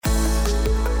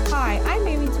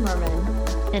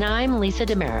Merman. And I'm Lisa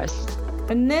Damaris.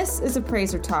 And this is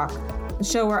Appraiser Talk, the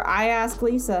show where I ask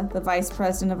Lisa, the Vice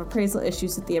President of Appraisal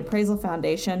Issues at the Appraisal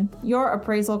Foundation, your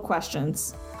appraisal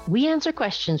questions. We answer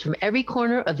questions from every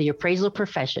corner of the appraisal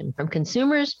profession, from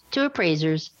consumers to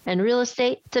appraisers and real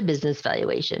estate to business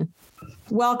valuation.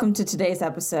 Welcome to today's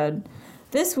episode.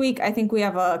 This week, I think we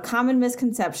have a common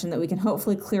misconception that we can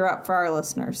hopefully clear up for our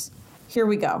listeners. Here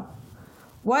we go.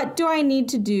 What do I need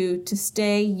to do to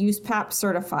stay USPAP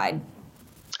certified?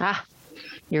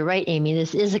 You're right, Amy.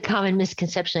 This is a common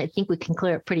misconception. I think we can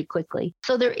clear it pretty quickly.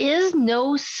 So there is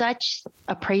no such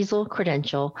appraisal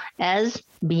credential as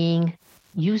being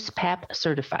USPAP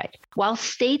certified. While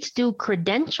states do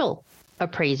credential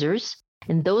appraisers,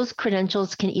 and those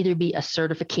credentials can either be a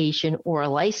certification or a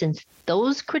license,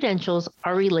 those credentials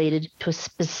are related to a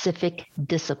specific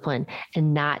discipline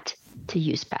and not to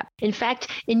USPAP. In fact,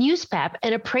 in USPAP,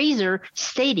 an appraiser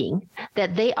stating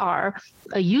that they are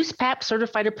a USPAP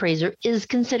certified appraiser is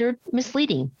considered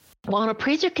misleading. While an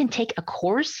appraiser can take a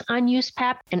course on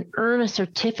USPAP and earn a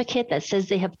certificate that says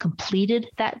they have completed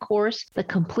that course, the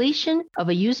completion of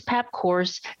a USPAP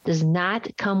course does not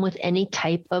come with any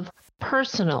type of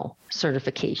personal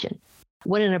certification.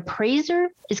 When an appraiser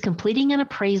is completing an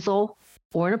appraisal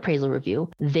or an appraisal review,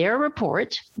 their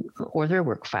report or their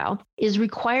work file is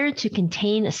required to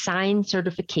contain a signed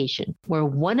certification where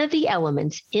one of the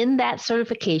elements in that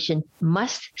certification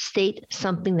must state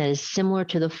something that is similar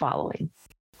to the following.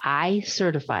 I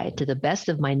certify to the best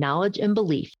of my knowledge and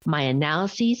belief, my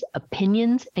analyses,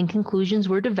 opinions, and conclusions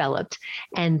were developed,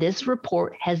 and this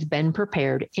report has been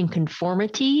prepared in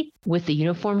conformity with the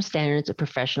uniform standards of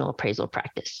professional appraisal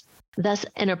practice. Thus,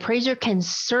 an appraiser can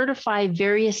certify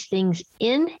various things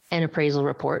in an appraisal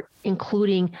report,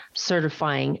 including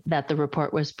certifying that the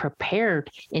report was prepared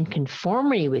in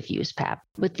conformity with USPAP,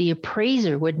 but the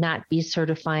appraiser would not be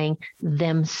certifying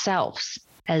themselves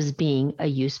as being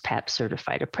a USPAP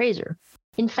certified appraiser.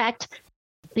 In fact,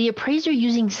 the appraiser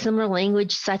using similar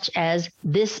language such as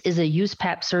this is a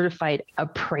USPAP certified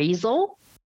appraisal,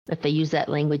 if they use that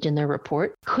language in their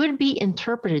report, could be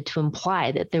interpreted to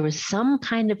imply that there was some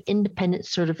kind of independent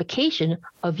certification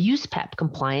of USPAP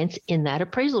compliance in that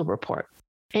appraisal report.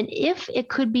 And if it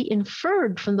could be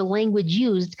inferred from the language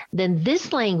used, then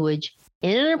this language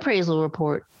in an appraisal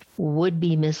report would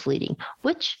be misleading,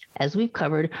 which, as we've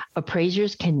covered,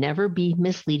 appraisers can never be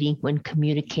misleading when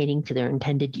communicating to their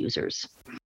intended users.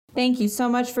 Thank you so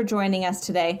much for joining us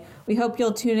today. We hope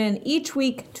you'll tune in each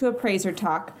week to Appraiser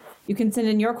Talk. You can send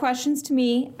in your questions to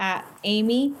me at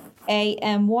Amy,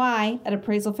 AMY,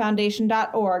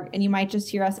 @appraisalfoundation.org, and you might just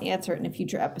hear us answer it in a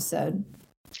future episode.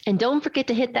 And don't forget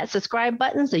to hit that subscribe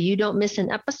button so you don't miss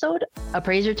an episode.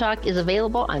 Appraiser Talk is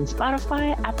available on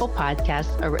Spotify, Apple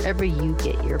Podcasts, or wherever you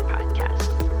get your podcasts.